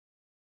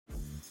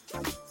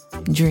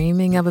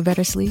Dreaming of a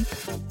better sleep?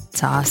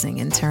 Tossing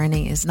and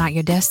turning is not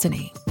your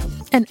destiny.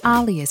 And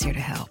Ollie is here to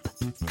help.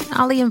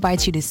 Ollie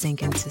invites you to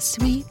sink into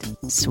sweet,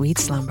 sweet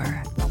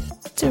slumber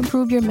to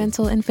improve your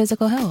mental and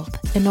physical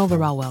health and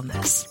overall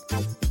wellness.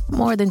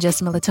 More than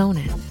just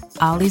melatonin,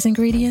 Ollie's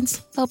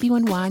ingredients help you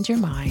unwind your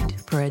mind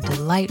for a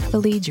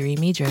delightfully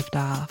dreamy drift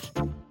off.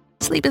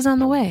 Sleep is on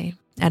the way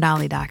at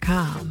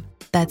Ollie.com.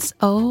 That's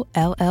OLLY.com.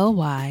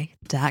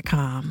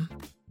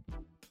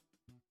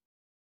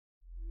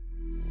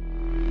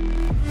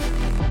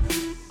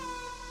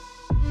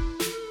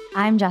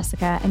 I'm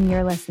Jessica, and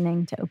you're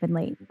listening to Open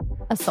Late,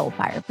 a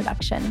Soulfire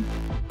production.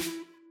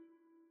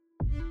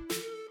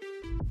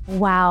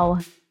 Wow,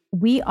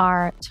 we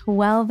are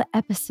 12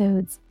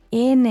 episodes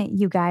in,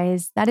 you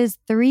guys. That is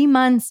 3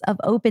 months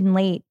of Open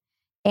Late,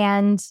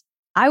 and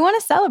I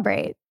want to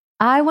celebrate.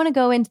 I want to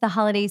go into the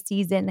holiday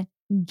season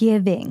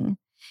giving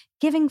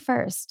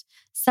first,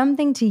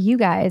 something to you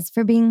guys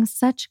for being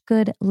such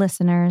good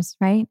listeners,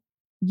 right?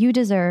 You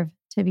deserve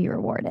to be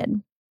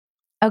rewarded.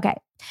 Okay,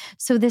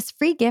 so this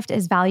free gift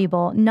is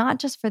valuable not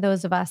just for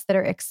those of us that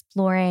are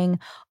exploring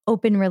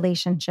open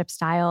relationship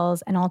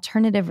styles and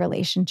alternative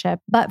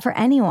relationship, but for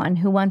anyone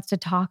who wants to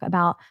talk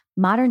about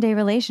modern day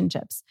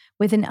relationships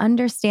with an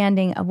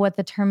understanding of what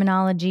the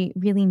terminology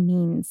really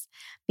means.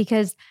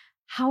 Because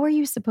how are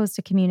you supposed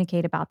to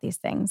communicate about these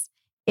things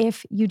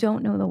if you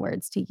don't know the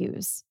words to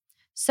use?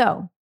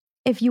 So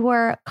if you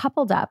are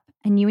coupled up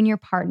and you and your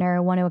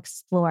partner want to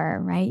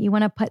explore, right? You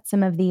want to put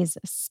some of these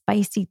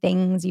spicy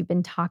things you've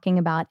been talking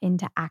about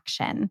into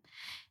action.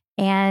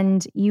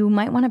 And you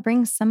might want to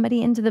bring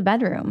somebody into the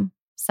bedroom,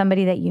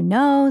 somebody that you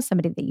know,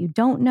 somebody that you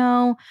don't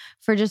know,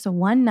 for just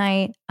one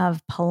night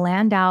of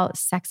planned out,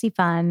 sexy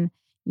fun.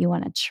 You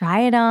want to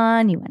try it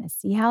on, you want to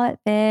see how it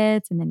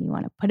fits, and then you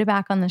want to put it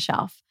back on the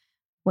shelf.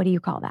 What do you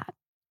call that?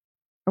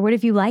 Or what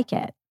if you like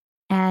it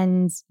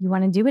and you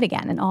want to do it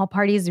again and all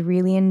parties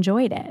really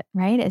enjoyed it,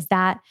 right? Does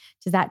that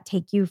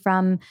take you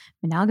from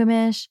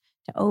monogamish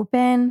to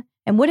open?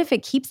 And what if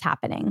it keeps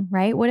happening,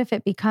 right? What if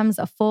it becomes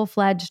a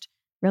full-fledged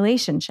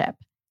relationship?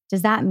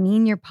 Does that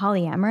mean you're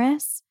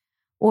polyamorous?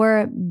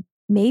 Or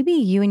maybe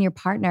you and your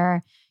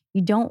partner,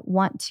 you don't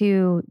want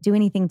to do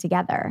anything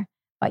together,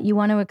 but you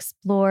want to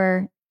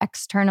explore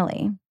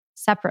externally,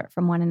 separate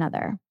from one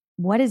another.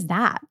 What is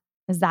that?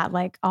 Is that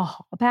like a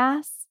hall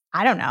pass?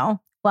 I don't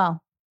know.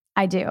 Well,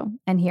 I do.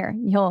 And here,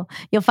 you'll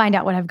find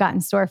out what I've got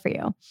in store for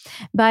you.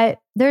 But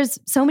there's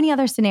so many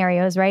other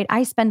scenarios, right?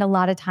 I spend a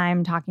lot of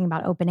time talking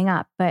about opening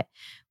up, but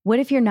what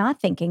if you're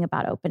not thinking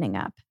about opening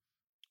up?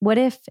 What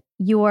if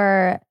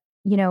you're,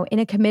 in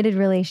a committed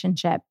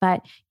relationship,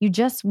 but you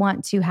just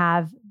want to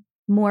have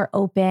more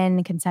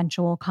open,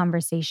 consensual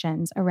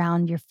conversations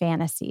around your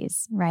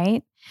fantasies,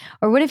 right?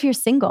 Or what if you're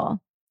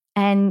single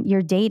and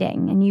you're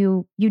dating and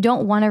you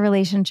don't want a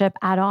relationship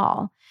at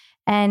all?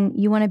 And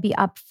you want to be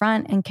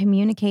upfront and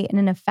communicate in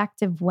an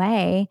effective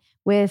way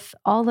with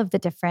all of the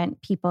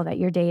different people that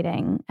you're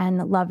dating and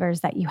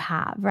lovers that you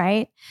have,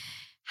 right?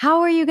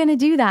 How are you going to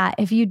do that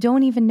if you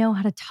don't even know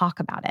how to talk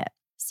about it?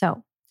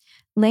 So,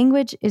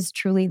 language is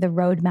truly the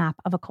roadmap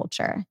of a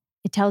culture.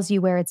 It tells you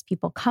where its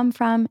people come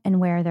from and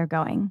where they're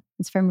going.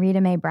 It's from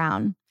Rita Mae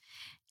Brown.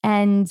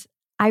 And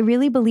I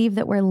really believe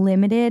that we're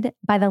limited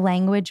by the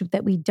language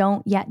that we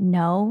don't yet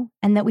know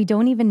and that we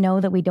don't even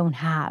know that we don't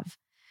have.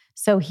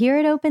 So here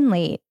at Open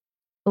Late,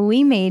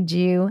 we made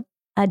you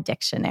a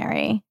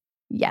dictionary.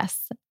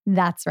 Yes,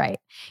 that's right.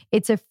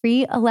 It's a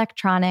free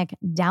electronic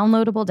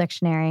downloadable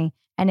dictionary,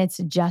 and it's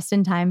just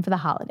in time for the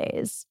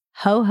holidays.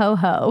 Ho, ho,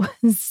 ho.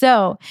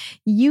 So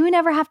you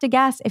never have to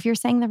guess if you're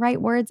saying the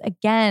right words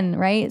again,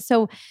 right?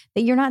 So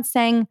that you're not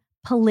saying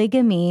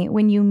polygamy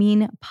when you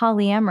mean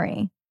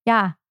polyamory.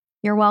 Yeah,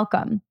 you're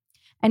welcome.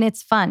 And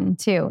it's fun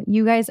too.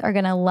 You guys are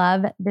going to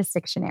love this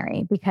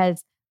dictionary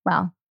because,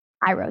 well,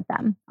 I wrote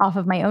them off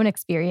of my own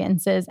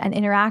experiences and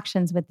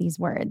interactions with these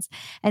words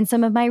and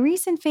some of my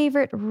recent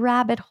favorite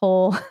rabbit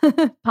hole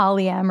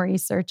polyamory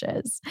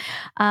searches.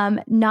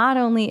 Not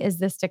only is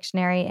this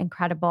dictionary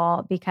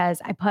incredible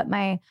because I put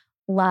my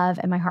love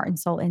and my heart and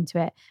soul into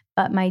it,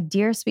 but my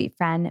dear sweet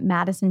friend,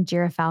 Madison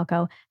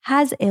Girafalco,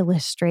 has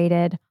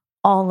illustrated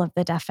all of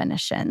the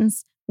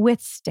definitions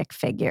with stick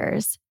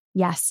figures.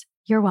 Yes,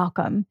 you're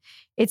welcome.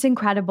 It's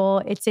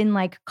incredible. It's in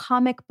like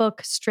comic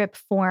book strip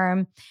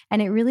form, and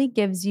it really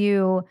gives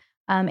you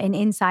an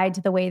insight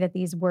to the way that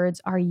these words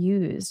are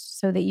used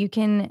so that you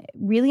can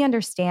really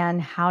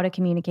understand how to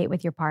communicate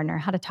with your partner,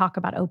 how to talk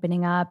about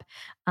opening up.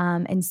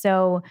 And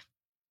so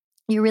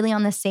you're really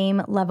on the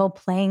same level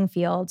playing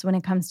fields when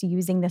it comes to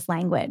using this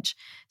language.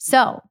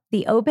 So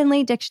the Open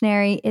Late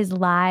Dictionary is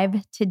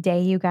live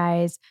today, you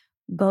guys.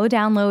 Go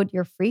download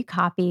your free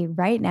copy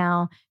right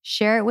now.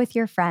 Share it with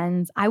your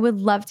friends. I would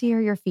love to hear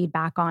your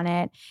feedback on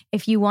it.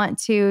 If you want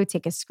to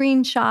take a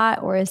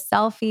screenshot or a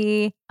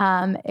selfie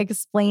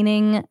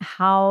explaining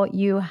how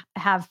you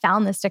have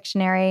found this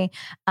dictionary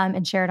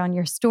and share it on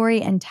your story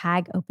and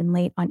tag Open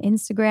Late on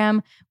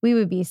Instagram, we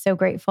would be so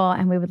grateful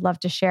and we would love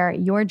to share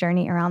your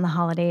journey around the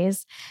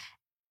holidays.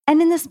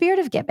 And in the spirit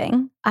of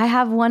giving, I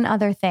have one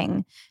other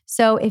thing.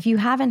 So if you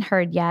haven't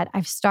heard yet,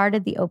 I've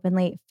started the Open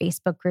Late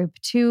Facebook group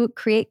to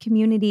create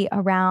community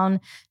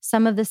around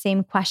some of the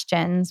same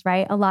questions,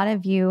 right? A lot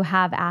of you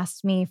have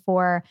asked me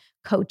for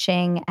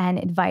coaching and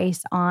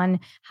advice on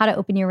how to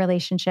open your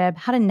relationship,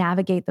 how to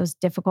navigate those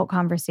difficult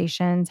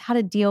conversations, how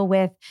to deal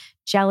with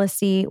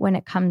jealousy when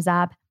it comes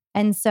up.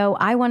 And so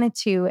I wanted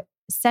to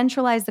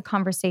centralize the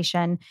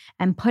conversation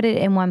and put it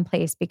in one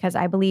place because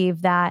I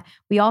believe that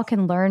we all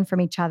can learn from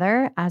each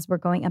other as we're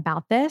going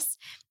about this.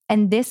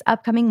 And this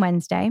upcoming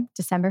Wednesday,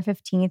 December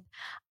 15th,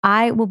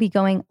 I will be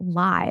going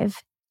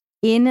live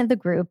in the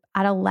group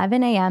at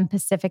 11 a.m.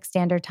 Pacific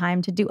Standard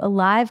Time to do a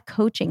live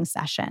coaching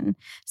session,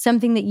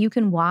 something that you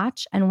can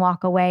watch and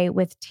walk away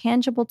with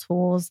tangible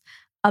tools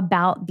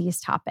about these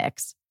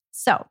topics.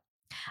 So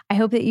I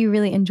hope that you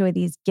really enjoy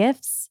these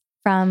gifts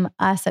from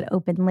us at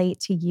Open Late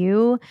to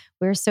you.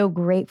 We're so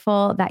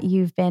grateful that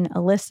you've been a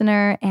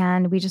listener,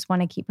 and we just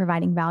want to keep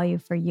providing value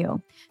for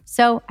you.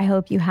 So I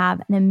hope you have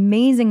an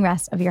amazing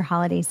rest of your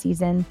holiday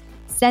season.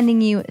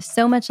 Sending you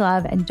so much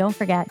love, and don't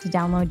forget to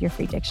download your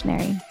free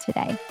dictionary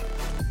today.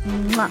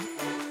 Mwah.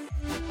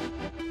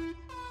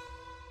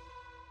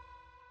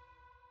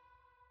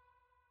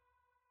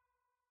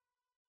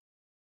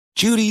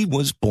 Judy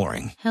was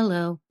boring.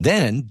 Hello.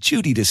 Then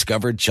Judy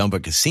discovered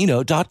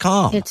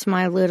ChumbaCasino.com. It's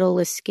my little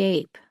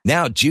escape.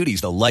 Now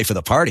Judy's the life of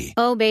the party.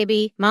 Oh,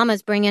 baby,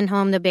 mama's bringing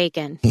home the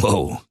bacon.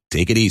 Whoa,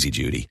 take it easy,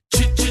 Judy.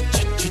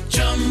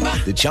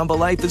 The Chumba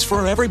life is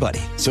for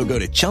everybody. So go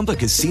to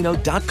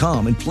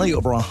ChumbaCasino.com and play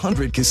over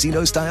 100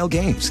 casino-style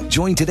games.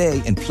 Join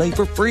today and play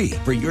for free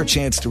for your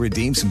chance to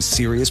redeem some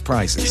serious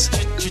prizes.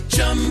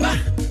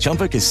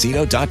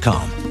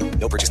 ChumbaCasino.com.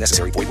 No purchase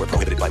necessary. Void where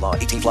prohibited by law.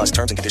 18+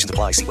 terms and conditions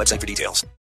apply. See website for details.